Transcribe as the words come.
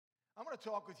to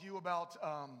talk with you about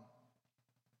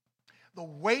the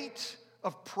weight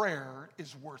of prayer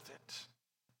is worth it.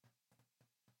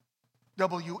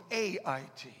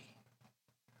 W-A-I-T.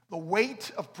 The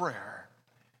weight of prayer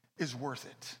is worth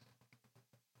it.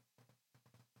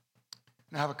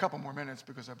 Now I have a couple more minutes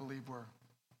because I believe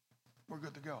we're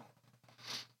good to go.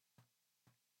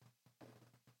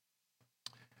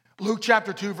 Luke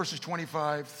chapter 2, verses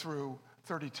 25 through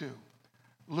 32.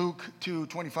 Luke 2,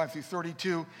 25 through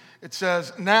 32. It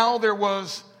says, "Now there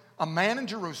was a man in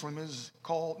Jerusalem, his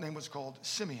name was called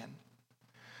Simeon,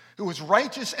 who was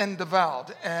righteous and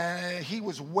devout, and he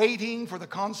was waiting for the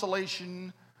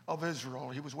consolation of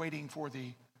Israel." He was waiting for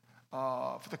the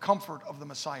comfort of the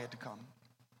Messiah to come.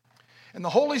 And the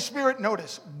Holy Spirit,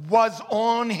 notice, was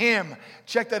on him.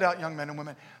 Check that out, young men and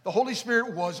women. The Holy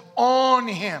Spirit was on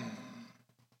him.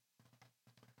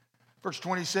 Verse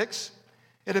 26,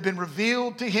 "It had been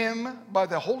revealed to him by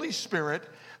the Holy Spirit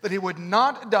that he would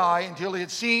not die until he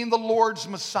had seen the Lord's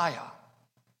Messiah.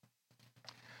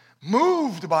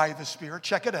 Moved by the Spirit,"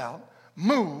 check it out,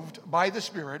 moved by the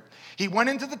Spirit, "he went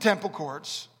into the temple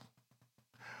courts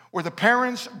where the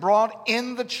parents brought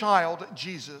in the child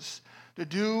Jesus to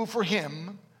do for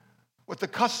him what the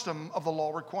custom of the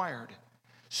law required.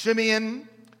 Simeon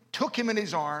took him in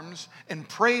his arms and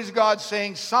praised God,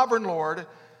 saying, 'Sovereign Lord,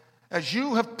 as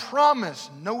you have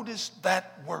promised,'" notice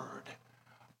that word,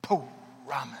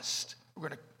 promised. We're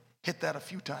going to hit that a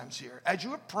few times here. "As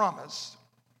you have promised,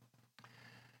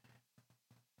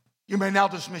 you may now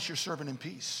dismiss your servant in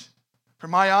peace. For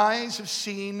my eyes have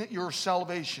seen your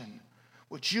salvation,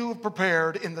 which you have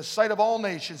prepared in the sight of all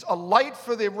nations, a light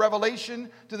for the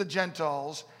revelation to the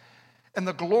Gentiles and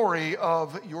the glory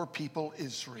of your people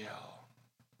Israel."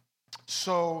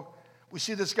 So we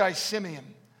see this guy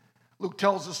Simeon. Luke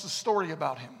tells us the story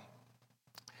about him.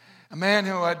 A man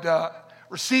who had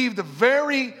received a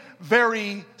very,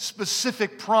 very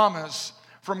specific promise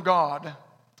from God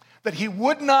that he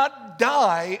would not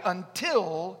die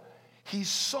until he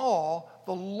saw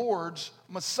the Lord's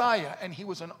Messiah. And he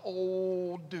was an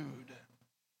old dude.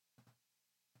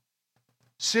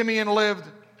 Simeon lived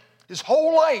his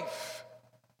whole life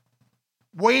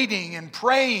waiting and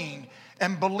praying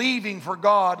and believing for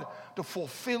God to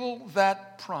fulfill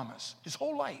that promise. His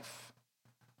whole life.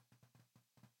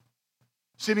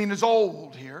 Simeon is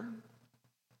old here.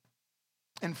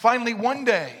 And finally one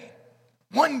day,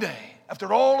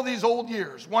 after all of these old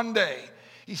years, one day,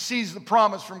 he sees the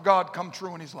promise from God come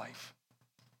true in his life.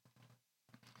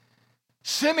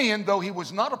 Simeon, though he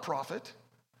was not a prophet,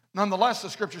 nonetheless, the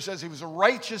scripture says he was a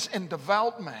righteous and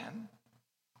devout man.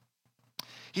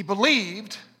 He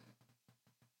believed,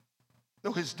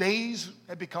 though his days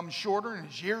had become shorter and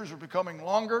his years were becoming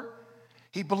longer,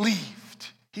 he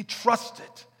believed, he trusted,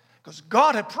 because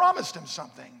God had promised him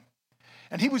something.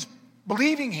 And he was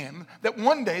believing him that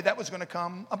one day that was going to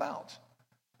come about.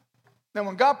 Now,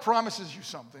 when God promises you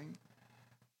something,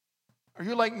 are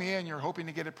you like me and you're hoping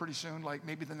to get it pretty soon, like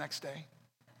maybe the next day?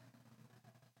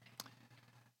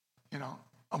 You know,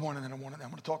 I want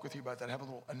to talk with you about that. I have a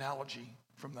little analogy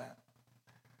from that.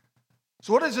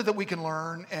 So what is it that we can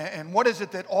learn, and what is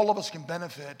it that all of us can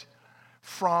benefit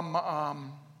from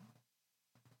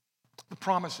the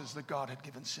promises that God had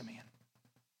given Simeon?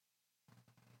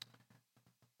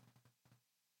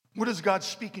 What is God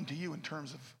speaking to you in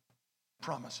terms of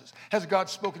promises? Has God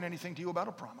spoken anything to you about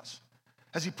a promise?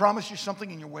 Has he promised you something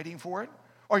and you're waiting for it?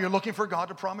 Or you're looking for God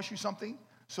to promise you something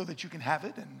so that you can have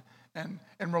it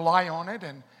and rely on it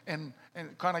and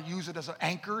kind of use it as an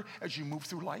anchor as you move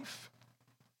through life?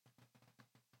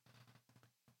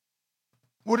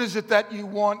 What is it that you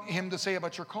want him to say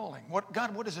about your calling?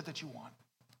 God, what is it that you want?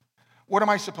 What am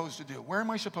I supposed to do? Where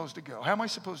am I supposed to go? How am I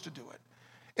supposed to do it?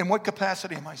 In what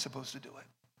capacity am I supposed to do it?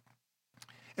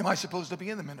 Am I supposed to be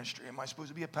in the ministry? Am I supposed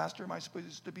to be a pastor? Am I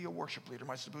supposed to be a worship leader? Am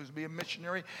I supposed to be a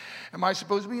missionary? Am I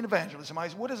supposed to be an evangelist?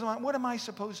 What am I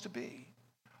supposed to be?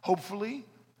 Hopefully,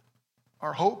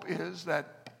 our hope is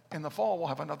that in the fall we'll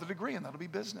have another degree, and that'll be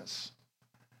business.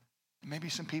 Maybe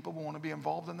some people will want to be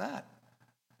involved in that.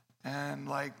 And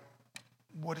like,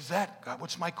 what is that, God?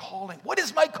 What's my calling? What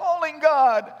is my calling,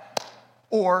 God?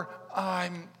 Or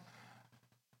I'm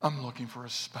looking for a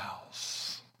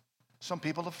spouse. Some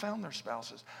people have found their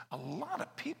spouses. A lot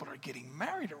of people are getting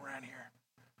married around here.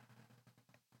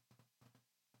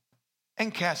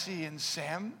 And Cassie and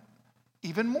Sam,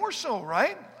 even more so,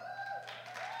 right?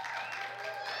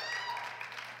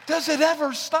 Does it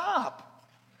ever stop?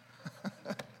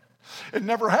 It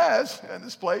never has in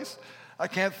this place. I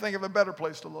can't think of a better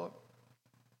place to look.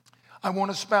 I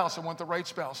want a spouse. I want the right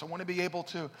spouse. I want to be able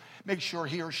to make sure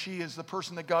he or she is the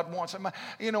person that God wants.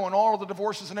 And all of the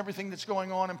divorces and everything that's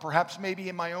going on, and perhaps maybe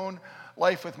in my own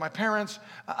life with my parents,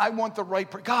 I want the right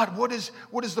person. God, what is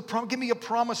the promise? Give me a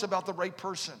promise about the right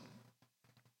person.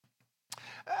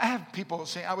 I have people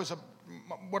saying,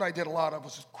 what I did a lot of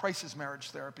was crisis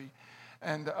marriage therapy.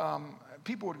 And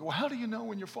people would go, well, how do you know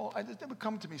when you're falling? They would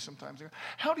come to me sometimes. They go,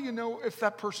 how do you know if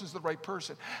that person's the right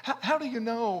person? How do you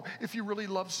know if you really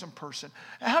love some person?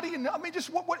 How do you know? I mean, just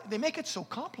what they make it so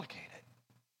complicated.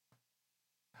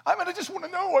 I just want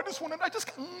to know.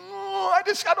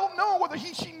 I don't know whether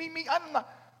he, she, me. I don't know.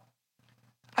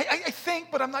 I think,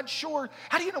 but I'm not sure.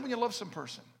 How do you know when you love some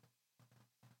person?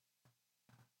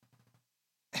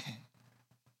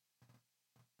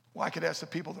 Well, I could ask the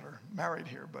people that are married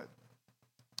here, but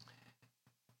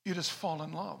you just fall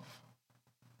in love.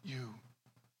 You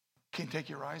can't take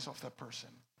your eyes off that person.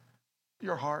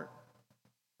 Your heart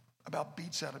about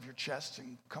beats out of your chest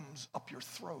and comes up your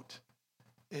throat.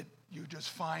 You just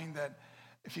find that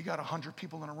if you got 100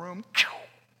 people in a room,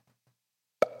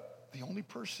 the only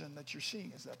person that you're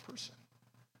seeing is that person.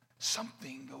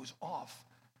 Something goes off.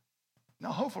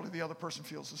 Now, hopefully the other person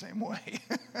feels the same way.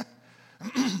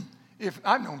 If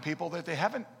I've known people that they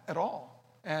haven't at all,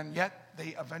 and yet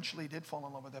they eventually did fall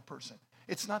in love with that person.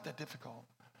 It's not that difficult.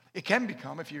 It can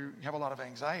become if you have a lot of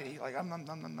anxiety, like I'm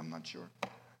not sure.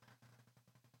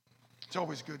 It's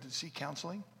always good to seek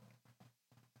counseling.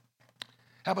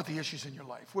 How about the issues in your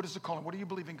life? What is the calling? What do you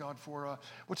believe in God for?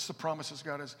 What's the promises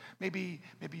God has? Maybe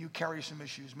you carry some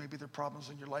issues. Maybe there are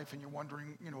problems in your life, and you're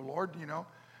wondering, Lord,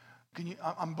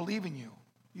 I'm believing you.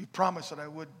 You promised that I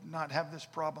would not have this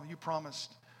problem. You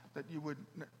promised that you would,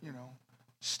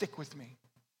 stick with me,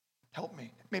 help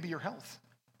me. Maybe your health.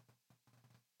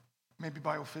 Maybe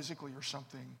biophysically or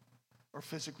something, or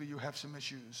physically you have some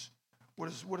issues.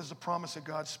 What is the promise that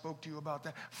God spoke to you about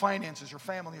that? Finances or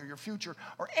family or your future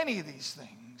or any of these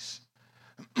things.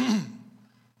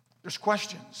 There's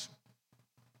questions.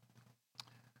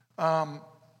 Or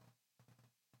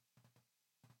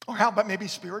how about maybe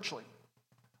spiritually?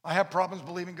 I have problems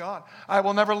believing God. I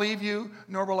will never leave you,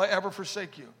 nor will I ever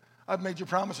forsake you. I've made you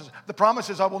promises. The promise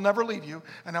is I will never leave you,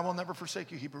 and I will never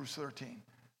forsake you, Hebrews 13.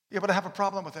 Yeah, but I have a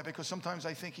problem with that because sometimes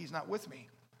I think he's not with me.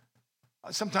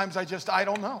 Sometimes I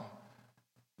don't know.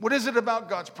 What is it about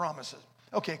God's promises?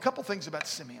 Okay, a couple things about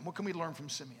Simeon. What can we learn from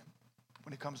Simeon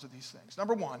when it comes to these things?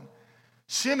 Number one,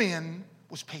 Simeon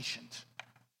was patient.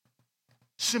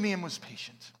 Simeon was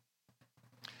patient.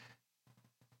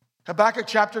 Habakkuk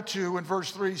chapter 2 and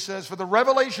verse 3 says, for the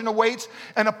revelation awaits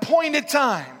an appointed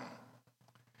time.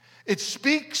 It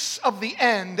speaks of the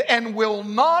end and will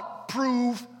not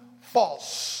prove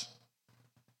false.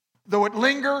 Though it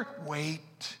linger,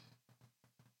 wait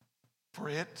for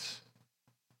it.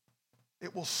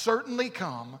 It will certainly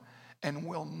come and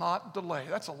will not delay.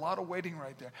 That's a lot of waiting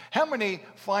right there. How many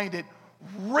find it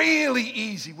really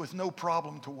easy with no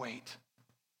problem to wait?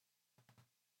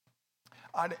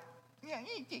 But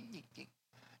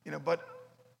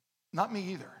not me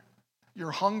either.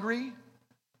 You're hungry.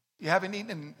 You haven't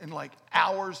eaten in like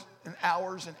hours and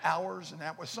hours and hours and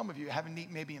hours. Some of you haven't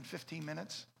eaten maybe in 15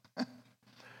 minutes.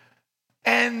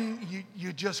 And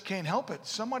you just can't help it.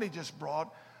 Somebody just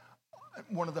brought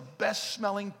one of the best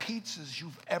smelling pizzas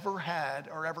you've ever had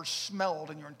or ever smelled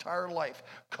in your entire life.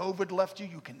 COVID left you,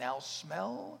 you can now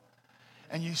smell.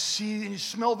 And you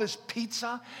smell this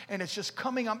pizza, and it's just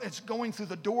coming up. It's going through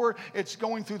the door. It's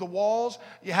going through the walls.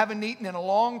 You haven't eaten in a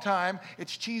long time.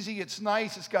 It's cheesy. It's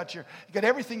nice. You got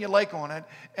everything you like on it.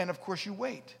 And, of course, you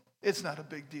wait. It's not a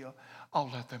big deal. I'll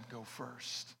let them go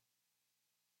first.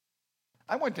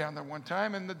 I went down there one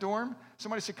time in the dorm.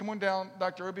 Somebody said, come on down,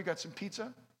 Dr. Obi, got some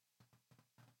pizza.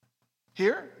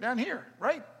 Here? Down here,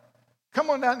 right? Come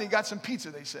on down, and you got some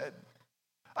pizza, they said.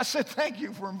 I said, thank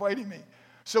you for inviting me.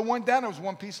 So went down, there was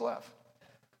one piece left.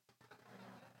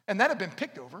 And that had been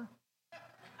picked over.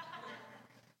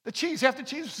 Half the cheese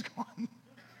was gone.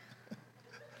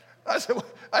 I said,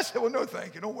 well, no,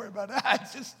 thank you. Don't worry about that.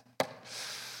 It's just,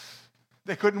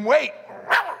 they couldn't wait.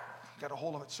 Got a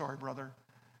hold of it. Sorry, brother.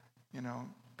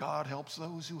 God helps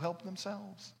those who help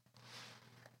themselves.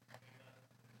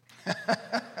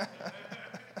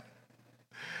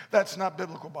 That's not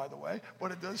biblical, by the way,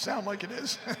 but it does sound like it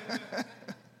is.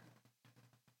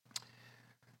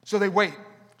 So they wait.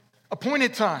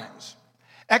 Appointed times.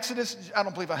 Exodus, I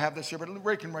don't believe I have this here, but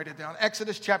Ray can write it down.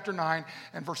 Exodus chapter 9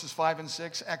 and verses 5 and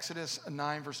 6. Exodus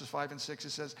 9 verses 5 and 6. It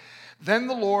says, then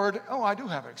the Lord, I do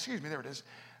have it. Excuse me, there it is.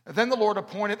 Then the Lord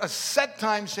appointed a set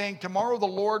time, saying, tomorrow the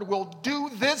Lord will do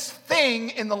this thing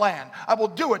in the land. I will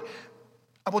do it.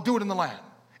 I will do it in the land.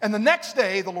 And the next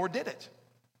day the Lord did it.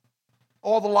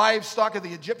 All the livestock of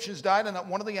the Egyptians died, and not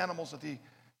one of the animals that the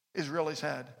Israelis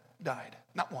had died.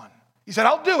 Not one. He said,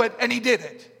 I'll do it, and he did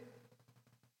it.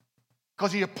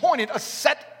 Because he appointed a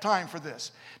set time for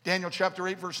this. Daniel chapter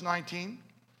 8, verse 19.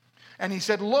 And he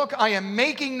said, look, I am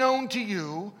making known to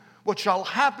you what shall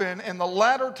happen in the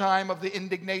latter time of the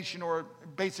indignation, or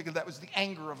basically that was the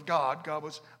anger of God. God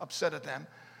was upset at them.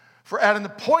 For at an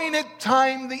appointed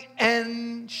time the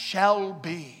end shall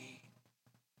be.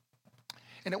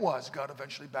 And it was. God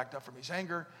eventually backed up from his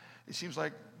anger. It seems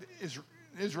like the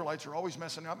Israelites are always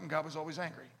messing up and God was always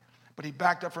angry. But he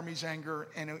backed up from his anger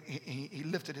and he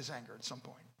lifted his anger at some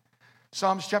point.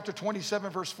 Psalms chapter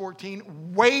 27, verse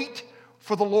 14. Wait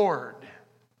for the Lord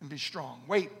and be strong.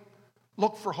 Wait.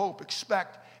 Look for hope.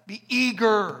 Expect. Be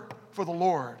eager for the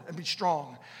Lord and be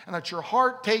strong. And let your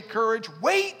heart take courage.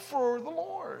 Wait for the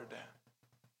Lord.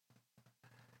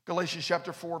 Galatians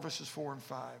chapter 4, verses 4 and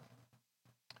 5.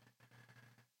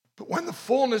 But when the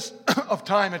fullness of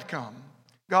time had come,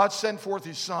 God sent forth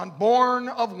his Son, born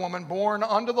of woman, born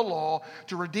under the law,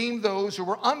 to redeem those who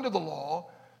were under the law,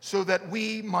 so that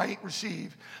we might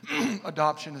receive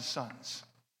adoption as sons.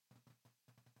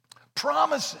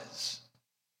 Promises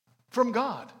from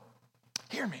God.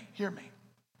 Hear me, hear me.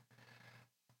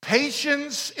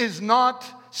 Patience is not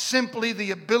simply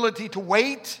the ability to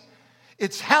wait.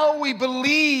 It's how we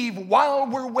believe while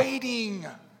we're waiting.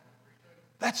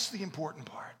 That's the important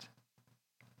part.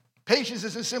 Patience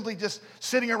isn't simply just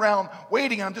sitting around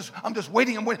waiting. I'm just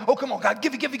waiting. I'm waiting. Oh, come on, God,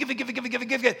 give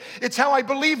it. It's how I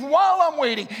believe while I'm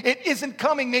waiting. It isn't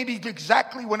coming maybe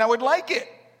exactly when I would like it.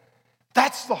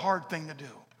 That's the hard thing to do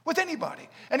with anybody.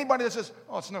 Anybody that says,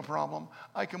 oh, it's no problem.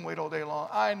 I can wait all day long.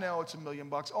 I know it's $1 million,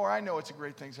 or I know it's a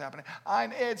great thing's happening.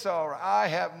 It's all right. I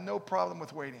have no problem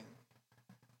with waiting.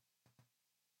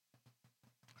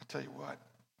 I tell you what,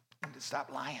 I need to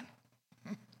stop lying.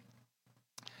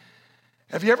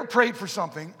 Have you ever prayed for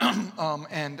something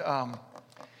and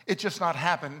it just not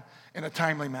happened in a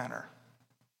timely manner?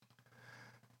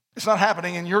 It's not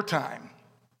happening in your time.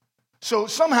 So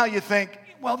somehow you think,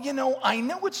 well, I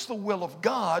know it's the will of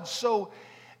God,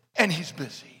 and he's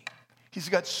busy. He's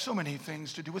got so many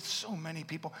things to do with so many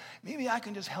people. Maybe I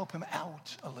can just help him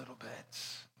out a little bit.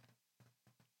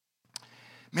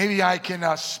 Maybe I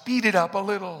can speed it up a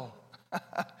little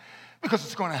because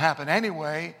it's going to happen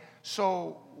anyway.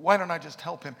 So why don't I just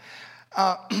help him?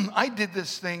 I did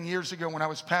this thing years ago when I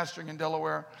was pastoring in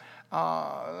Delaware.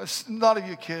 A lot of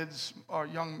you kids, or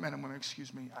young men and women,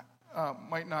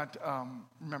 might not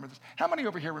remember this. How many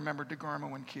over here remember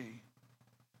DeGarmo and Key?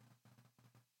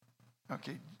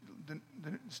 Okay,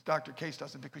 Dr. Case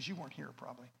doesn't because you weren't here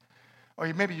probably.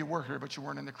 Or maybe you were here, but you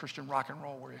weren't in the Christian rock and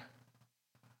roll, were you?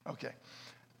 Okay.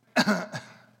 I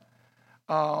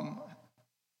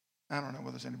don't know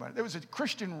whether there's anybody. There was a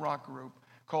Christian rock group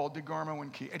called DeGarmo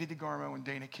and Key, Eddie DeGarmo and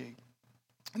Dana Key.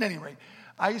 At any rate,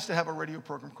 I used to have a radio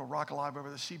program called Rock Alive over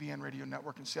the CBN radio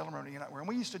network in Salem Radio Network, and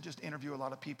we used to just interview a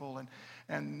lot of people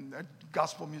and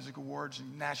gospel music awards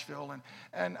in Nashville,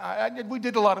 and we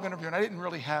did a lot of interviewing. I didn't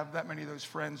really have that many of those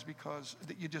friends because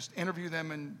you just interview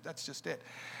them and that's just it.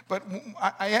 But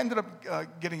I ended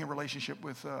up getting a relationship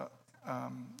with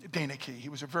Dana Key. He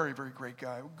was a very, very great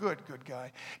guy, good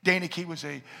guy. Dana Key was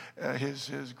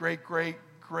his great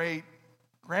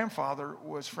grandfather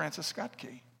was Francis Scott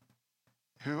Key,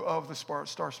 who of the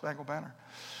Star Spangled Banner.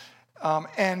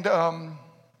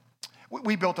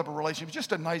 We built up a relationship.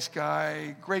 Just a nice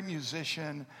guy, great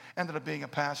musician, ended up being a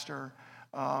pastor.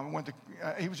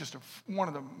 He was just one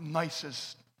of the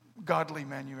nicest, godly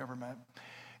men you ever met.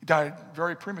 He died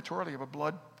very prematurely of a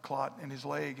blood clot in his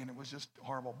leg, and it was just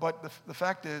horrible. But the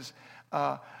fact is,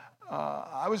 I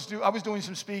was doing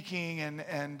some speaking,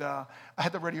 and I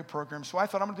had the radio program, so I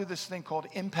thought I'm going to do this thing called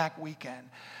Impact Weekend.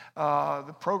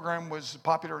 The program was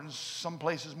popular in some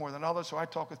places more than others, so I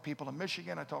talked with people in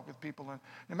Michigan, I talked with people in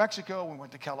New Mexico, we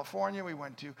went to California, we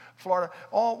went to Florida,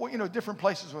 all different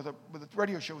places where the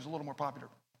radio show was a little more popular.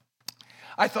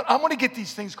 I thought, I'm going to get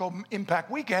these things called Impact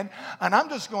Weekend, and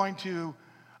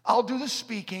I'll do the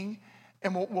speaking,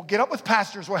 and we'll get up with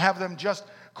pastors. We'll have them just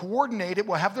coordinate it.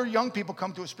 We'll have their young people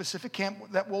come to a specific camp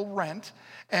that we'll rent,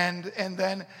 and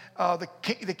then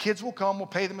the kids will come. We'll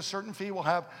pay them a certain fee. We'll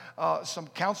have some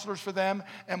counselors for them,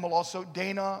 and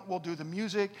Dana will do the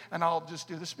music, and I'll just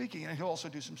do the speaking, and he'll also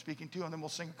do some speaking too, and then we'll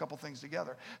sing a couple things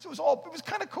together. So it was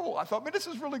kind of cool. I thought, man, this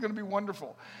is really going to be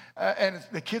wonderful, and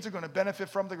the kids are going to benefit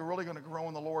from it. They're really going to grow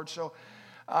in the Lord. So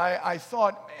I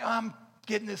thought, man, I'm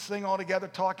getting this thing all together,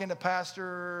 talking to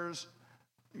pastors.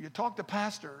 You talk to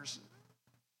pastors,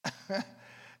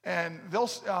 and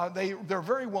they're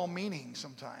very well-meaning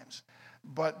sometimes.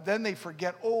 But then they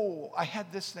forget, oh, I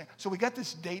had this thing. So we got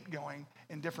this date going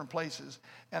in different places.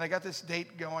 And I got this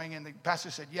date going, and the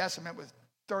pastor said, yes, I met with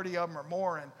 30 of them or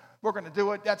more, and we're going to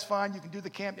do it. That's fine. You can do the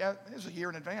camp. Yeah, it was a year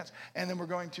in advance. And then we're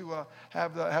going to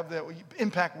have the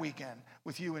impact weekend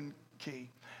with you and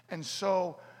Key. And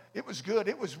so it was good.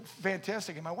 It was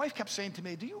fantastic. And my wife kept saying to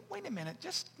me, wait a minute,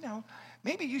 just,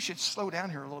 maybe you should slow down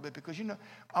here a little bit, because,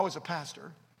 I was a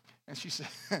pastor. And she said,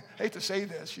 I hate to say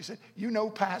this, she said,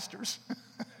 pastors.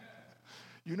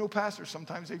 Pastors,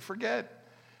 sometimes they forget.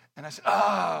 And I said,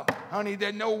 honey,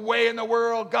 there's no way in the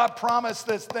world. God promised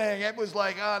this thing. It was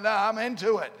like, no, I'm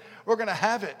into it. We're going to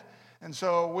have it. And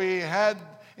so we had,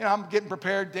 I'm getting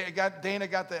prepared. Dana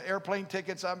got the airplane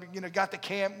tickets. Got the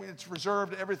camp. It's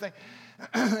reserved, everything.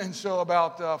 And so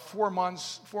about 4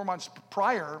 months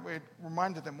prior, we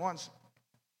reminded them once,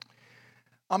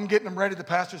 I'm getting them ready. The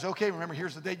pastor's, okay, remember,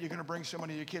 here's the date. You're going to bring so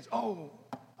many of your kids. Oh,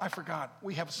 I forgot.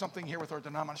 We have something here with our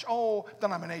denomination.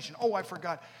 Oh, I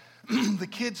forgot. The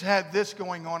kids had this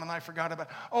going on, and I forgot about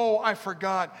it. Oh, I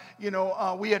forgot.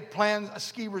 We had planned a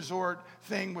ski resort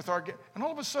thing with our... And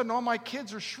all of a sudden, all my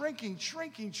kids are shrinking.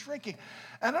 And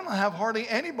I don't have hardly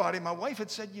anybody. My wife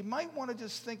had said, you might want to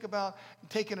just think about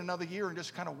taking another year and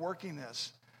just kind of working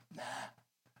this. Nah.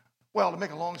 Well, to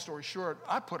make a long story short,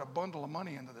 I put a bundle of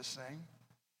money into this thing.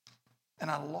 And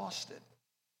I lost it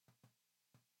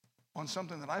on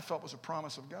something that I felt was a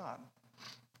promise of God.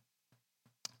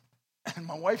 And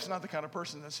my wife's not the kind of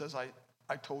person that says,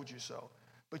 I told you so.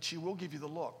 But she will give you the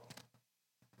look.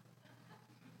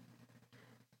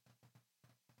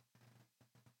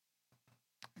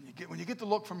 When you get the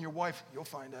look from your wife, you'll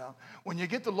find out. When you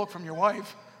get the look from your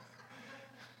wife,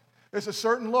 there's a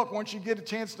certain look once you get a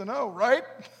chance to know, right?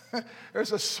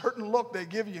 There's a certain look they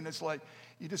give you, and it's like,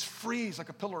 you just freeze like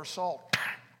a pillar of salt.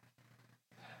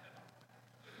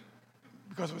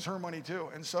 Because it was her money too.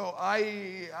 And so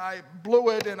I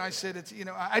blew it, and I said,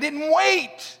 I didn't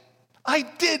wait. I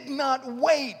did not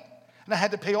wait. And I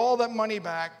had to pay all that money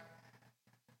back.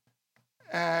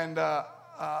 And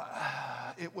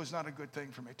it was not a good thing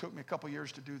for me. It took me a couple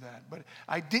years to do that. But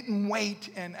I didn't wait,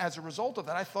 and as a result of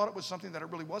that, I thought it was something that it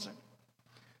really wasn't.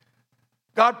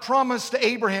 God promised to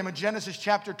Abraham in Genesis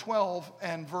chapter 12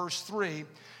 and verse 3,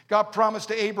 God promised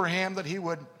to Abraham that he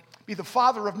would be the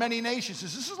father of many nations.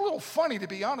 This is a little funny, to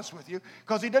be honest with you,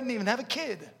 because he doesn't even have a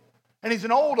kid. And he's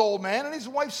an old man, and his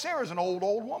wife Sarah's an old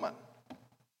woman.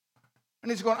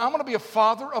 And he's going, I'm going to be a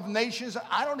father of nations.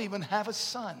 I don't even have a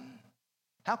son.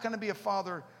 How can I be a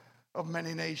father of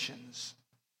many nations?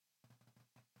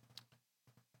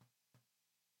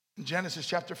 In Genesis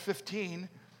chapter 15,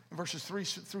 in verses 3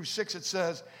 through 6, it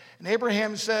says, and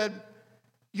Abraham said,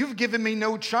 you've given me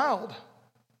no child.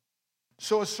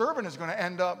 So a servant is going to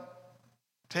end up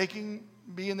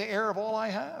being the heir of all I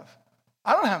have.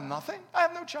 I don't have nothing. I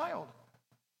have no child.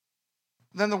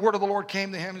 Then the word of the Lord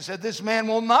came to him and said, this man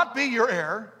will not be your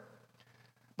heir,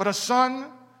 but a son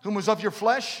whom was of your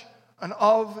flesh and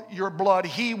of your blood,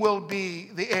 he will be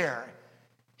the heir.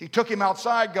 He took him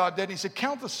outside, God did, and he said,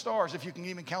 count the stars if you can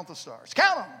even count the stars.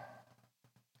 Count them.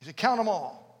 He said, count them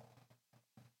all.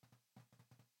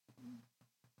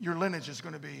 Your lineage is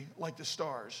going to be like the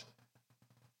stars.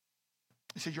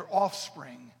 He said, your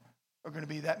offspring are going to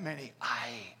be that many. I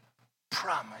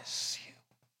promise you.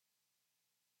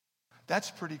 That's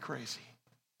pretty crazy.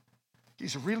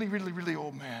 He's a really, really, really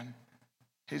old man.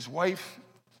 His wife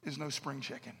is no spring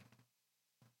chicken.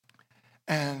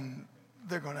 And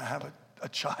they're going to have a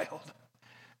child.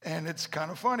 And it's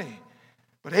kind of funny.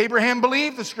 But Abraham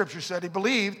believed, the scripture said. He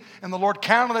believed, and the Lord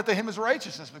counted it to him as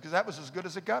righteousness, because that was as good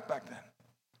as it got back then.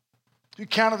 He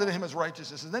counted it to him as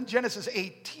righteousness. And then Genesis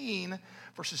 18,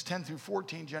 verses 10 through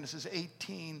 14, Genesis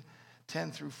 18,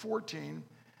 10 through 14.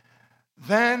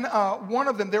 Then one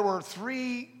of them, there were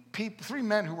three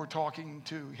men who were talking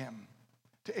to him,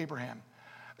 to Abraham.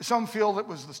 Some feel it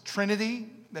was the Trinity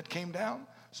that came down.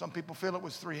 Some people feel it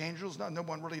was three angels. No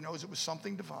one really knows. It was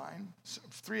something divine. So,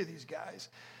 three of these guys.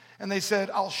 And they said,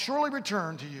 I'll surely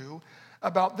return to you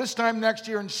about this time next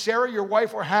year, and Sarah, your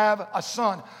wife, will have a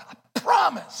son. I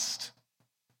promised.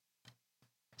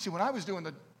 See, when I was doing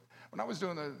the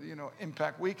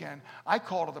Impact Weekend, I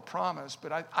called it a promise,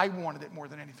 but I wanted it more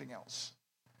than anything else.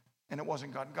 And it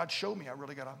wasn't God. God showed me I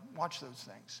really got to watch those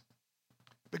things.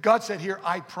 But God said here,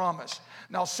 I promise.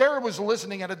 Now, Sarah was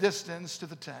listening at a distance to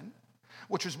the tent,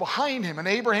 which was behind him. And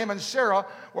Abraham and Sarah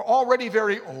were already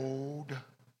very old.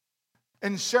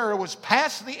 And Sarah was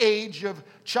past the age of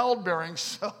childbearing.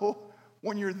 So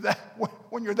when you're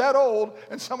that old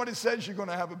and somebody says you're going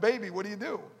to have a baby, what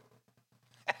do?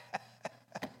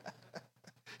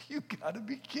 You got to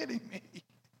be kidding me.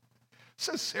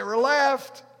 So Sarah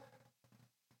laughed.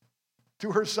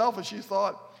 to herself, as she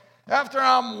thought, after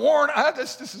I'm worn out,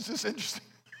 this is just interesting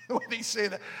the way they say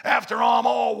that. After I'm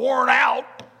all worn out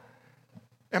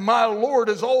and my Lord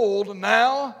is old, and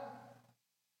now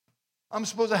I'm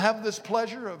supposed to have this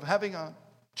pleasure of having a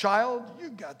child? You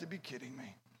got to be kidding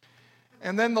me.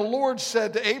 And then the Lord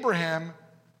said to Abraham,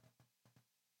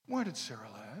 why did Sarah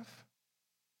laugh?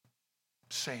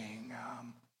 Saying,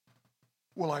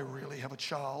 will I really have a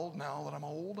child now that I'm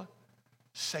old?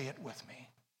 Say it with me.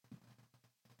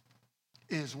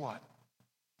 Is what?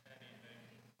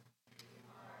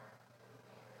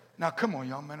 Now, come on,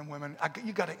 young men and women. I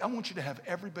want you to have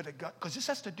every bit of gut, because this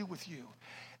has to do with you.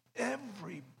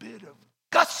 Every bit of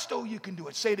gusto you can do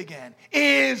it. Say it again.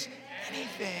 Is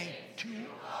anything too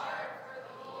hard for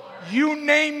the Lord? You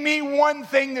name me one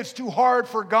thing that's too hard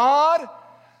for God,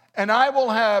 and I will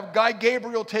have Guy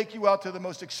Gabriel take you out to the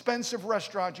most expensive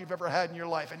restaurant you've ever had in your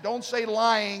life. And don't say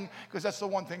lying, because that's the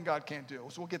one thing God can't do.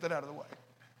 So we'll get that out of the way.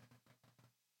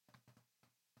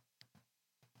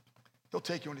 He'll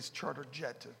take you on his chartered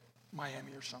jet to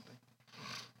Miami or something.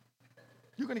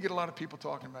 You're going to get a lot of people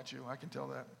talking about you. I can tell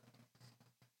that.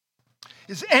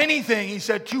 Is anything, he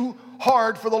said, too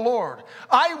hard for the Lord?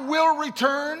 I will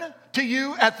return to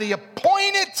you at the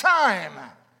appointed time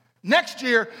next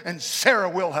year, and Sarah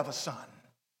will have a son.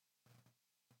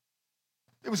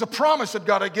 It was a promise that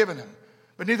God had given him.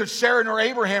 But neither Sarah nor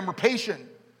Abraham were patient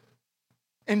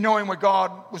in knowing what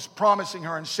God was promising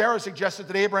her. And Sarah suggested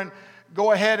that Abraham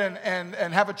go ahead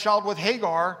and have a child with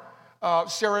Hagar,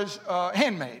 Sarah's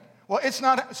handmaid. Well, it's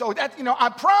not, so that, I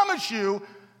promise you,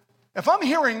 if I'm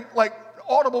hearing like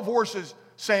audible voices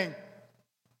saying,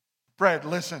 Fred,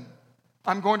 listen,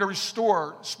 I'm going to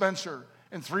restore Spencer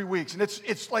in 3 weeks. And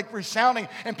it's like resounding,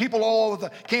 and people all over the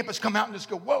campus come out and just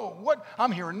go, whoa, what?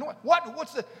 I'm hearing noise.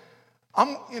 What's the,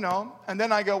 and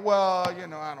then I go, well, I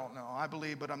don't know. I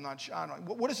believe, but I'm not sure. I don't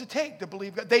know. What does it take to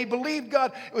believe God? They believed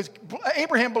God.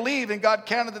 Abraham believed, and God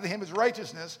counted to him as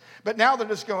righteousness. But now they're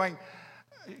just going,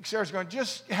 Sarah's going,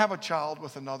 just have a child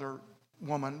with another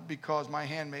woman because my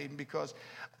handmaiden, because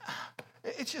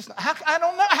it's just, I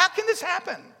don't know. How can this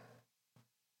happen?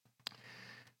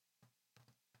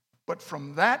 But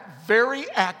from that very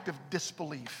act of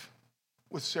disbelief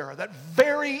with Sarah, that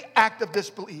very act of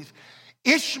disbelief,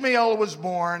 Ishmael was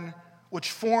born,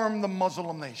 which formed the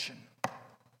Muslim nation.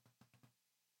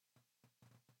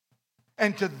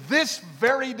 And to this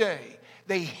very day,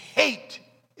 they hate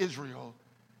Israel.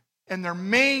 And their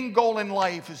main goal in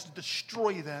life is to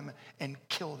destroy them and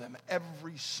kill them,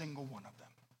 every single one of them.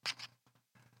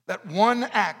 That one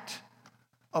act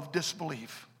of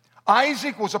disbelief.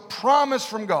 Isaac was a promise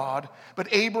from God, but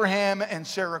Abraham and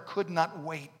Sarah could not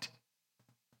wait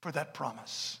for that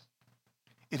promise.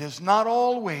 It is not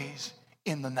always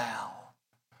in the now.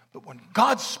 But when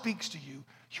God speaks to you,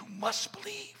 you must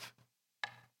believe.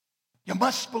 You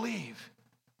must believe.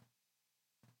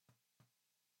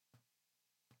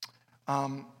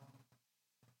 On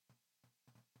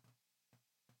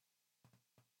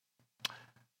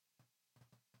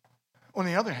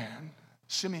the other hand,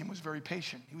 Simeon was very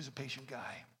patient. He was a patient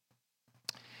guy.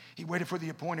 He waited for the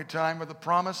appointed time of the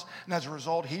promise, and as a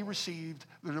result, he received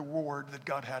the reward that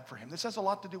God had for him. This has a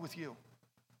lot to do with you.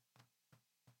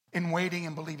 In waiting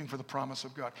and believing for the promise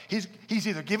of God. He's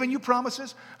either giving you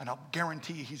promises, and I'll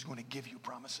guarantee you he's going to give you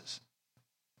promises.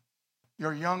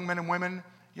 You're young men and women.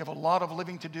 You have a lot of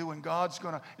living to do, and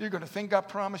you're going to think God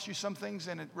promised you some things,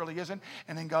 and it really isn't.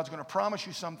 And then God's going to promise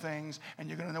you some things, and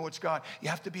you're going to know it's God. You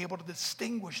have to be able to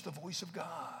distinguish the voice of God.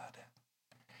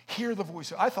 Hear the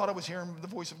voice. I thought I was hearing the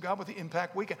voice of God with the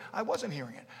Impact Weekend. I wasn't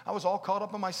hearing it. I was all caught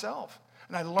up in myself.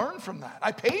 And I learned from that.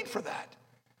 I paid for that.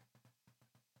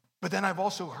 But then I've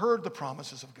also heard the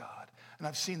promises of God, and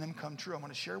I've seen them come true. I'm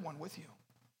going to share one with you.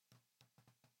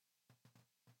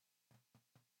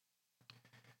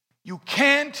 You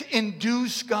can't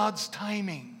induce God's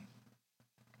timing.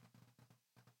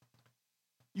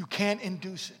 You can't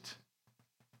induce it.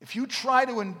 If you try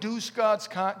to induce God's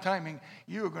timing,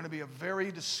 you are going to be a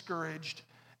very discouraged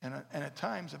and at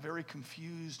times a very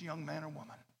confused young man or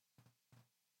woman.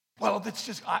 Well, that's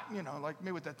just, like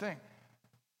me with that thing.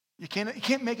 You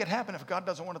can't make it happen if God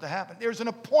doesn't want it to happen. There's an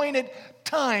appointed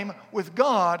time with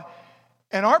God,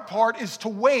 and our part is to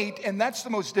wait, and that's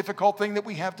the most difficult thing that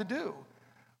we have to do.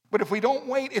 But if we don't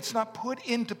wait, it's not put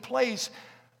into place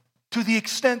to the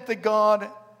extent that God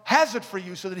has it for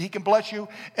you so that he can bless you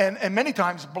and many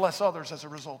times bless others as a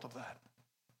result of that.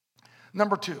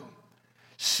 Number 2,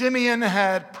 Simeon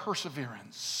had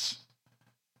perseverance.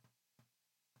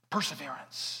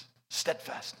 Perseverance,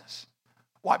 steadfastness.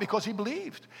 Why? Because he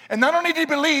believed. And not only did he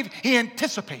believe, he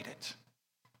anticipated.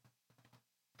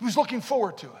 He was looking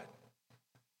forward to it.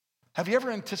 Have you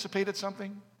ever anticipated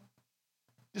something?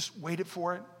 Just waited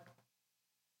for it?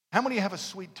 How many have a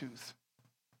sweet tooth?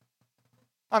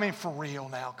 I mean, for real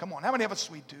now. Come on. How many have a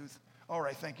sweet tooth? All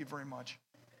right, thank you very much.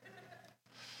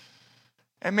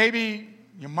 And maybe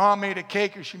your mom made a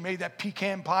cake or she made that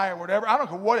pecan pie or whatever. I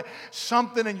don't know what,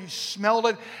 something, and you smelled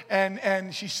it,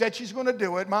 and she said she's going to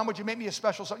do it. Mom, would you make me a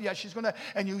special something? Yeah, she's going to,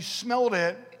 and you smelled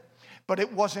it, but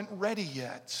it wasn't ready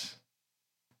yet.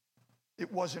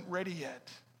 It wasn't ready yet.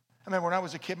 I remember when I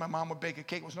was a kid, my mom would bake a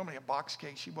cake. It was normally a box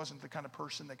cake. She wasn't the kind of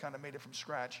person that kind of made it from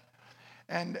scratch.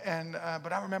 But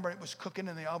I remember it was cooking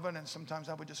in the oven, and sometimes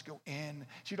I would just go in.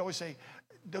 She'd always say,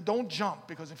 don't jump,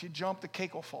 because if you jump, the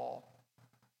cake will fall.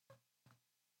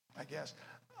 I guess.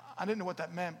 I didn't know what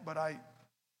that meant, but I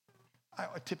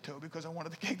tiptoed because I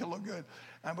wanted the cake to look good.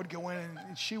 I would go in,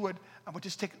 and I would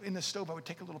just take, in the stove, I would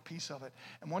take a little piece of it.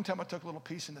 And one time I took a little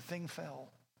piece, and the thing fell.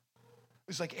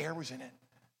 It was like air was in it.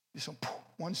 Just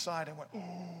one side, I went,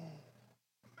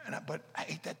 oh. But I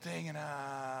ate that thing, and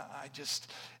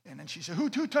and then she said, who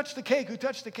touched the cake? Who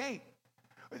touched the cake?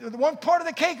 The one part of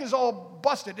the cake is all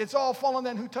busted. It's all fallen,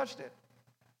 then who touched it?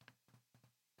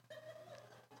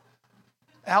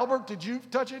 Albert, did you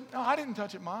touch it? No, I didn't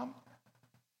touch it, Mom.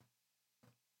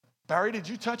 Barry, did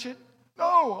you touch it?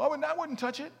 No, I wouldn't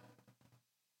touch it.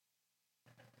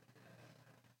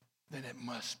 Then it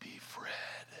must be Fred.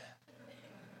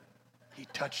 He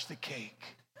touched the cake,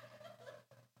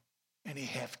 and he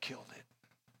half killed it.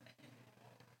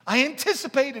 I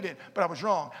anticipated it, but I was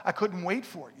wrong. I couldn't wait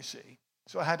for it, you see.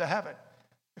 So I had to have it.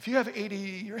 If you have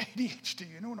ADD or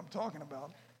ADHD, you know what I'm talking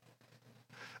about.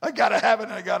 I got to have it,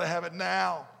 and I got to have it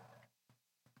now.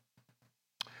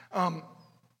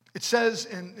 It says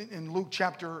in Luke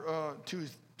chapter 2,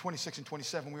 26 and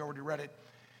 27, we already read it.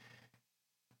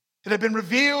 It had been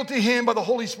revealed to him by the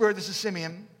Holy Spirit, this is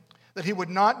Simeon, that he would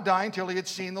not die until he had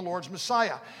seen the Lord's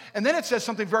Messiah. And then it says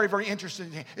something very, very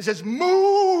interesting. It says,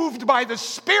 moved by the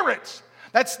Spirit.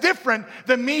 That's different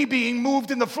than me being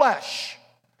moved in the flesh.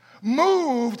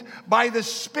 Moved by the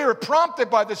Spirit, prompted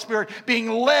by the Spirit, being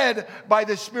led by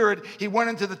the Spirit, he went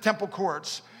into the temple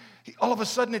courts. All of a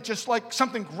sudden, it just like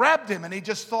something grabbed him, and he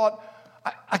just thought,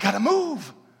 I got to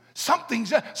move.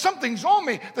 Something's on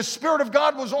me. The Spirit of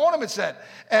God was on him, it said.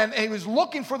 And he was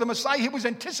looking for the Messiah. He was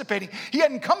anticipating. He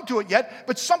hadn't come to it yet,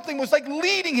 but something was like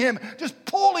leading him, just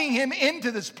pulling him into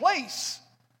this place.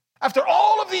 After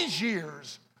all of these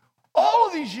years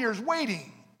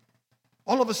waiting,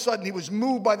 all of a sudden, he was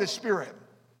moved by the Spirit.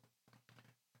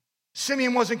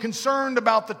 Simeon wasn't concerned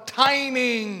about the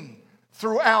timing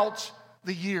throughout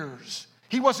the years.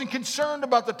 He wasn't concerned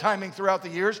about the timing throughout the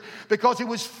years because he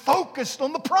was focused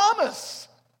on the promise.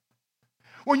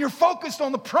 When you're focused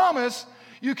on the promise,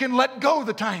 you can let go of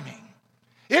the timing.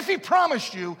 If he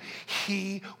promised you,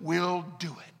 he will do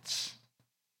it.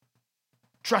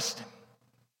 Trust him.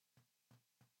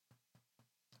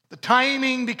 The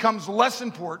timing becomes less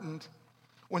important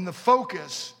when the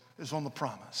focus is on the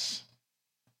promise.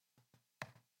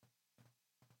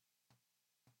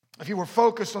 If he were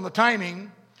focused on the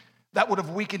timing, that would have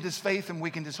weakened his faith and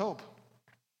weakened his hope.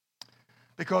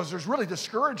 Because there's really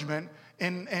discouragement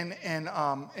in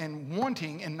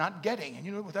wanting and not getting. And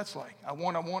you know what that's like. I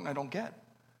want, and I don't get.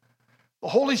 The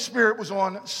Holy Spirit was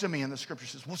on Simeon, the scripture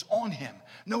says, was on him.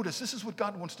 Notice, this is what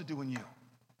God wants to do in you.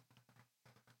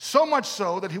 So much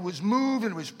so that he was moved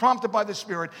and was prompted by the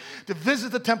Spirit to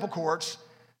visit the temple courts.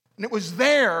 And it was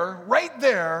there, right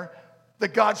there,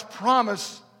 that God's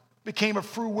promise became a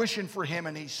fruition for him.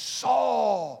 And he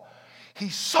saw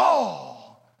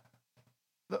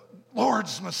the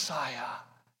Lord's Messiah.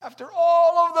 After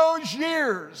all of those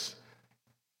years,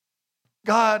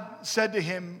 God said to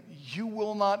him, you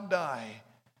will not die.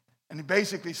 And he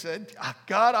basically said,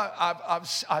 God,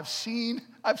 I've seen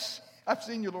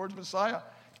you, Lord's Messiah.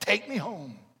 Take me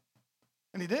home.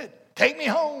 And he did. Take me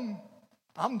home.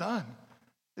 I'm done.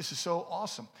 This is so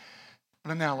awesome.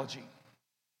 An analogy.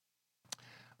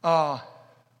 I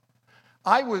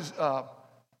was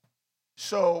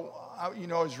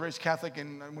raised Catholic,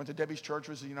 and I went to Debbie's church,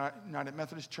 was the United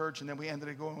Methodist Church, and then we ended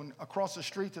up going across the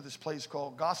street to this place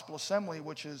called Gospel Assembly,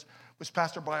 which was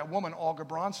pastored by a woman, Olga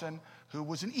Bronson, who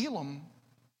was an Elam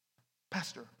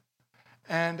pastor.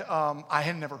 And I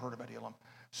had never heard about Elam.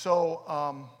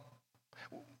 So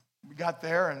we got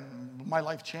there, and my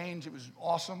life changed. It was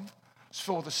awesome. It was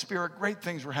full of the Spirit. Great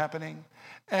things were happening.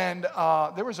 And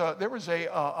there was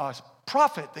a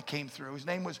prophet that came through. His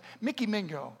name was Mickey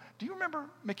Mingo. Do you remember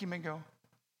Mickey Mingo?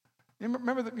 You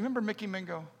remember Mickey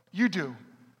Mingo? You do,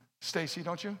 Stacy,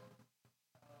 don't you?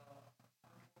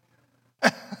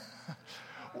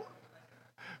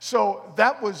 So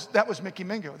that was Mickey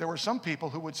Mingo. There were some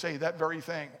people who would say that very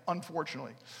thing,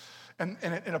 unfortunately. And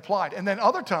it applied. And then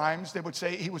other times they would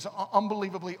say he was an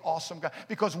unbelievably awesome guy.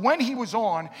 Because when he was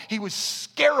on, he was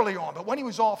scarily on. But when he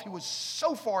was off, he was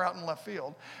so far out in left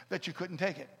field that you couldn't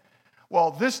take it.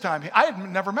 Well, this time, I had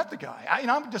never met the guy.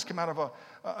 I just come out of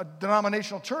a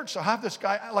denominational church, so I have this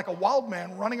guy like a wild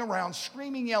man running around,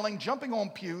 screaming, yelling, jumping on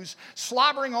pews,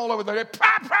 slobbering all over the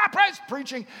place,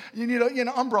 preaching. You need an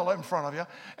umbrella in front of you.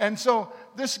 And so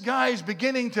this guy's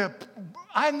beginning to,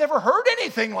 I never heard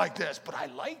anything like this, but I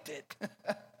liked it.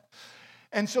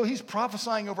 And so he's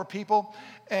prophesying over people,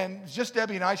 and just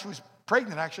Debbie and I, she was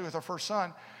pregnant actually with our first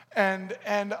son, and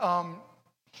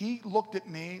he looked at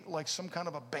me like some kind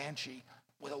of a banshee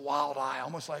with a wild eye,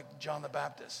 almost like John the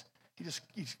Baptist.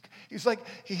 He's like,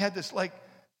 he had this like,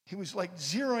 he was like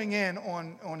zeroing in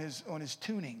on his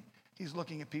tuning. He's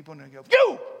looking at people and he goes,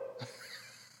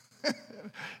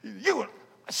 you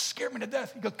scared me to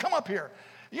death. He goes, come up here.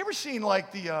 You ever seen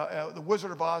like the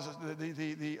Wizard of Oz,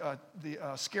 the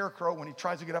scarecrow when he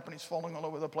tries to get up and he's falling all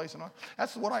over the place and all?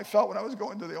 That's what I felt when I was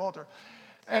going to the altar.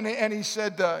 And he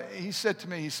said to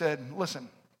me, listen,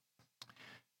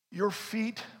 your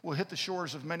feet will hit the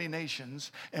shores of many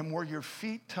nations, and where your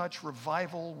feet touch,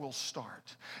 revival will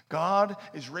start. God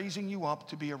is raising you up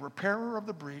to be a repairer of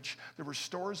the breach, the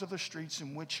restorers of the streets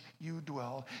in which you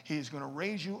dwell. He is going to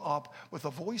raise you up with the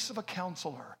voice of a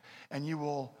counselor, and you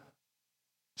will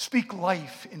speak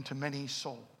life into many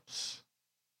souls.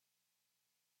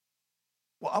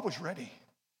 Well, I was ready.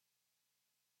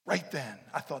 Right then,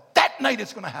 I thought, that night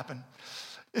it's going to happen.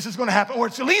 This is going to happen, or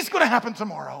it's at least going to happen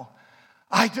tomorrow.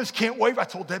 I just can't wait. I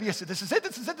told Debbie, I said, this is it.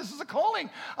 This is a calling.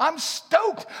 I'm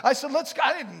stoked. I said,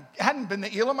 I hadn't been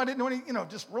to Elam. I didn't know any,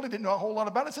 just really didn't know a whole lot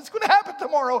about it. I said, it's going to happen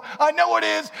tomorrow. I know it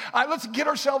is. Let's get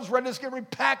ourselves ready. Let's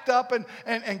get packed up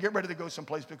and get ready to go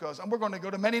someplace because we're going to go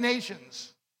to many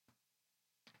nations.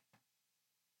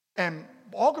 And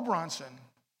Olga Bronson,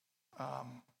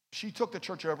 she took the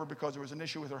church over because there was an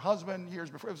issue with her husband years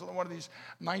before. It was one of these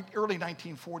early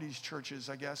 1940s churches,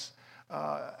 I guess.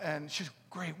 And she's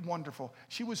great, wonderful.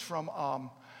 She was from an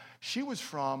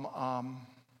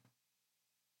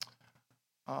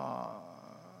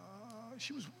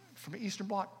Eastern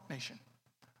Bloc nation.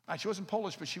 She wasn't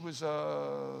Polish, but she was,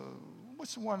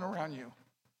 what's the one around you?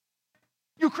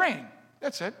 Ukraine.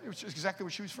 That's it. It was exactly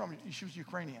where she was from. She was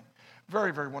Ukrainian.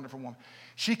 Very, very wonderful woman.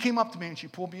 She came up to me and she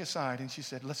pulled me aside and she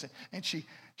said, listen. And she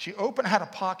had a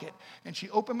pocket and she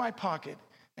opened my pocket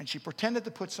and she pretended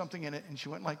to put something in it and she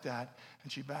went like that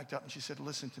and she backed up and she said,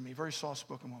 listen to me. Very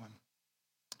soft-spoken woman.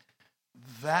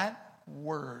 That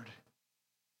word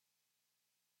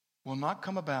will not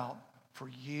come about for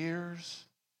years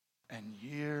and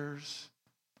years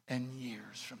and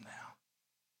years from now.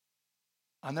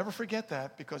 I'll never forget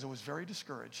that because I was very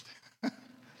discouraged.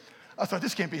 I thought,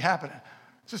 this can't be happening.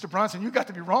 Sister Bronson, you got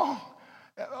to be wrong.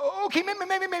 Okay,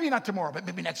 maybe not tomorrow, but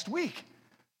maybe next week.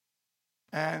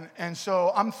 And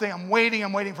so I'm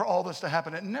waiting for all this to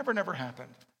happen. It never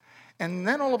happened. And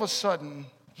then all of a sudden,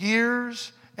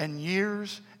 years and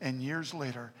years and years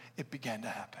later, it began to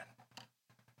happen.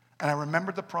 And I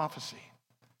remembered the prophecy.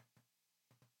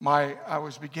 I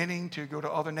was beginning to go to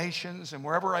other nations, and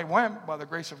wherever I went, by the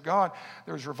grace of God,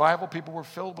 there was revival. People were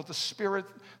filled with the Spirit.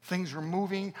 Things were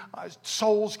moving.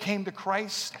 Souls came to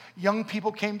Christ. Young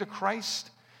people came to Christ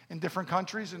in different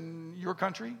countries, in your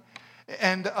country.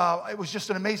 And it was just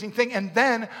an amazing thing. And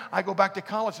then I go back to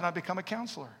college, and I become a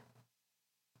counselor.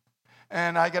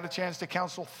 And I got a chance to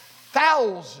counsel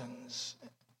thousands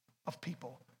of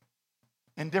people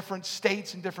in different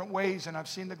states, in different ways, and I've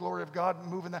seen the glory of God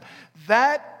move in that.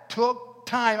 That took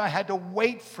time. I had to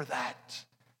wait for that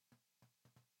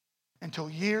until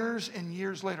years and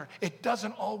years later. It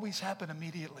doesn't always happen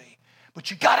immediately, but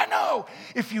you got to know,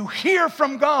 if you hear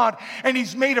from God and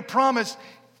He's made a promise,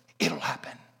 it'll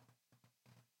happen.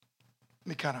 Let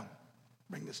me kind of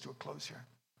bring this to a close here.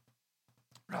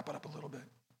 Wrap it up a little bit.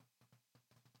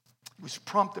 It was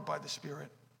prompted by the Spirit.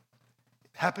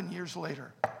 It happened years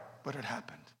later. But it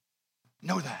happened.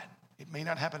 Know that. It may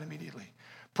not happen immediately.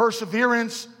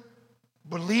 Perseverance,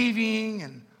 believing,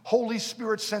 and Holy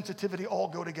Spirit sensitivity all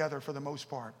go together for the most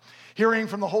part. Hearing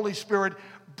from the Holy Spirit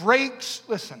breaks,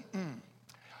 listen,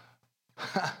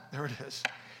 there it is.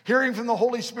 Hearing from the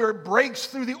Holy Spirit breaks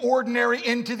through the ordinary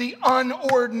into the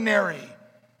unordinary.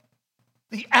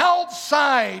 The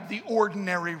outside the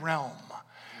ordinary realm.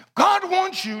 God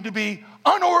wants you to be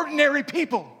unordinary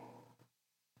people.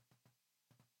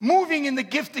 Moving in the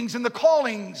giftings and the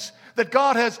callings that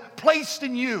God has placed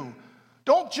in you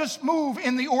Don't just move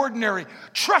in the ordinary.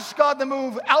 Trust God to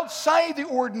move outside the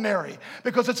ordinary,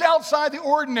 because it's outside the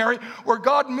ordinary where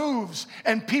God moves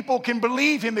and people can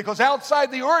believe him, because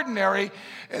outside the ordinary,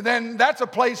 then that's a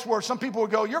place where some people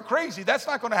would go, you're crazy. That's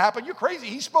not going to happen. You're crazy.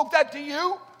 He spoke that to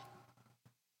you?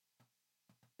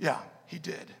 Yeah, he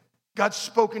did. God's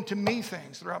spoken to me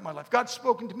things throughout my life. God's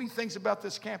spoken to me things about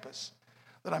this campus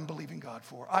that I'm believing God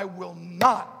for. I will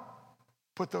not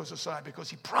put those aside, because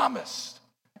he promised.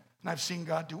 And I've seen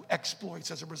God do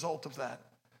exploits as a result of that.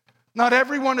 Not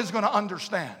everyone is going to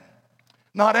understand.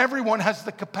 Not everyone has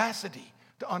the capacity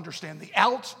to understand the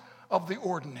out of the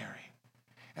ordinary.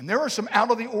 And there are some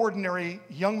out of the ordinary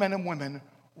young men and women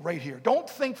right here. Don't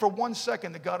think for 1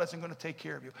 second that God isn't going to take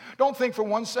care of you. Don't think for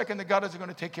 1 second that God isn't going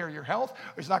to take care of your health,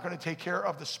 or he's not going to take care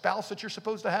of the spouse that you're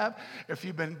supposed to have. If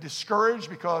you've been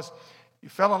discouraged because you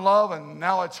fell in love and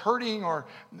now it's hurting, or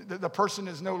the person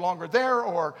is no longer there,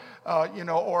 or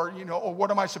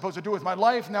what am I supposed to do with my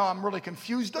life? Now I'm really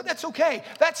confused. That's okay.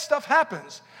 That stuff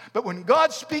happens. But when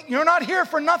God speaks, you're not here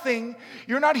for nothing.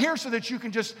 You're not here so that you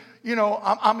can just,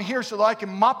 I'm here so that I can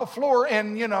mop a floor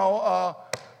and,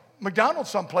 McDonald's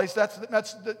someplace. That's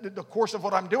the course of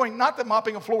what I'm doing. Not that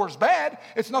mopping a floor is bad.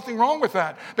 It's nothing wrong with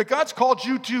that. But God's called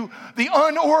you to the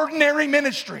unordinary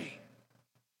ministry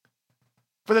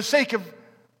for the sake of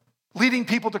leading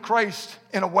people to Christ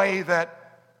in a way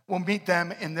that will meet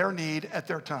them in their need at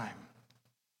their time.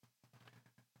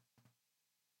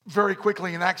 Very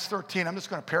quickly in Acts 13, I'm just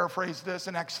going to paraphrase this.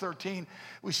 In Acts 13,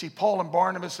 we see Paul and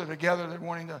Barnabas are together. They're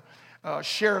wanting to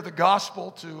share the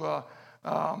gospel to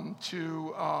the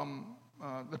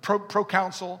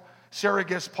proconsul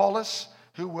Sergius Paulus,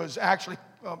 who was actually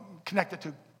connected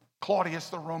to Claudius,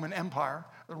 the Roman Empire,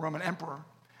 the Roman emperor.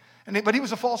 But he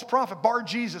was a false prophet. Bar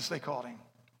Jesus, they called him.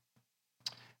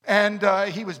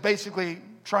 And he was basically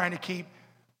trying to keep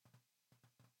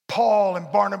Paul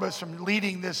and Barnabas from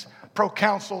leading this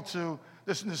proconsul to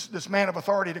this man of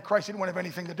authority to Christ. He didn't want to have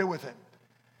anything to do with it.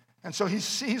 And so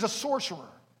he's a sorcerer.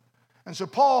 And so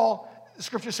Paul, the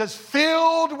scripture says,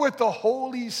 filled with the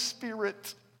Holy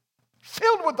Spirit.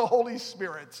 Filled with the Holy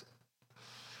Spirit.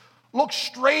 Looked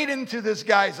straight into this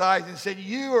guy's eyes and said,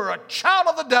 you are a child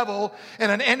of the devil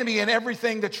and an enemy in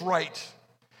everything that's right.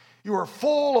 You are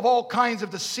full of all kinds of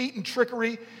deceit and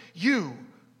trickery. You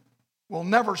will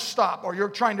never stop, or you're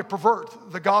trying to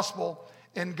pervert the gospel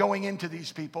in going into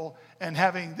these people and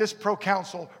having this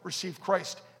proconsul receive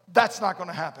Christ. That's not going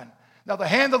to happen. Now, the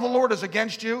hand of the Lord is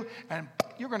against you, and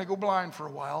you're going to go blind for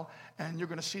a while, and you're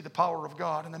going to see the power of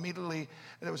God. And immediately,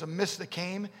 there was a mist that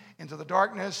came into the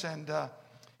darkness, and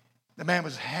the man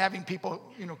was having people,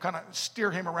 kind of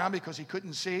steer him around because he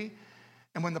couldn't see.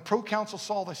 And when the proconsul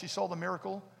saw this, he saw the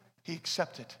miracle, he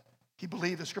accepted. He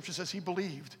believed. The scripture says he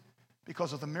believed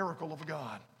because of the miracle of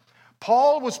God.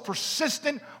 Paul was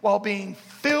persistent while being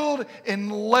filled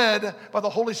and led by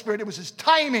the Holy Spirit. It was his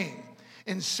timing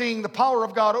in seeing the power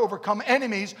of God overcome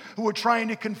enemies who were trying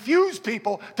to confuse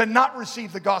people to not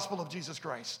receive the gospel of Jesus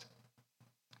Christ.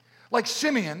 Like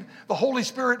Simeon, the Holy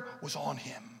Spirit was on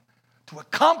him to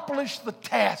accomplish the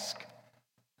task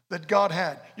that God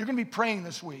had. You're going to be praying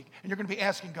this week, and you're going to be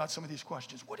asking God some of these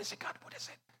questions. What is it, God? What is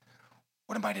it?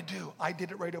 What am I to do? I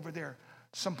did it right over there.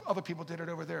 Some other people did it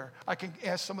over there. I can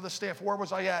ask some of the staff, where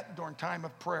was I at during time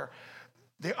of prayer?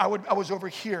 I was over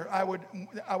here.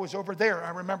 I was over there. I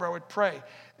remember I would pray.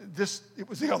 It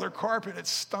was the other carpet. It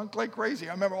stunk like crazy.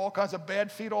 I remember all kinds of bad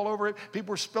feet all over it. People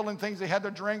were spilling things. They had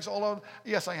their drinks all over.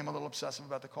 Yes, I am a little obsessive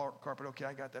about the carpet. Okay,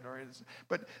 I got that already.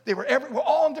 But they were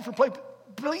all in different places,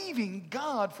 believing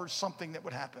God for something that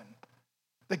would happen.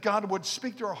 That God would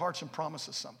speak to our hearts and promise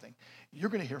us something. You're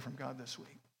going to hear from God this week.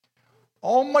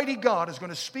 Almighty God is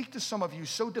going to speak to some of you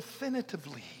so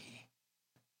definitively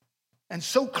and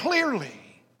so clearly.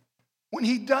 When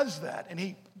he does that and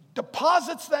he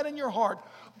deposits that in your heart,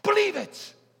 believe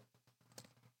it.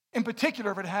 In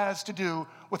particular, if it has to do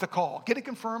with a call. Get it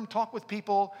confirmed, talk with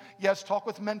people. Yes, talk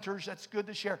with mentors. That's good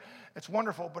to share. It's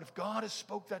wonderful. But if God has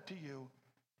spoke that to you,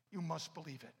 you must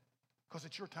believe it because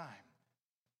it's your time.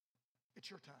 It's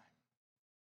your time.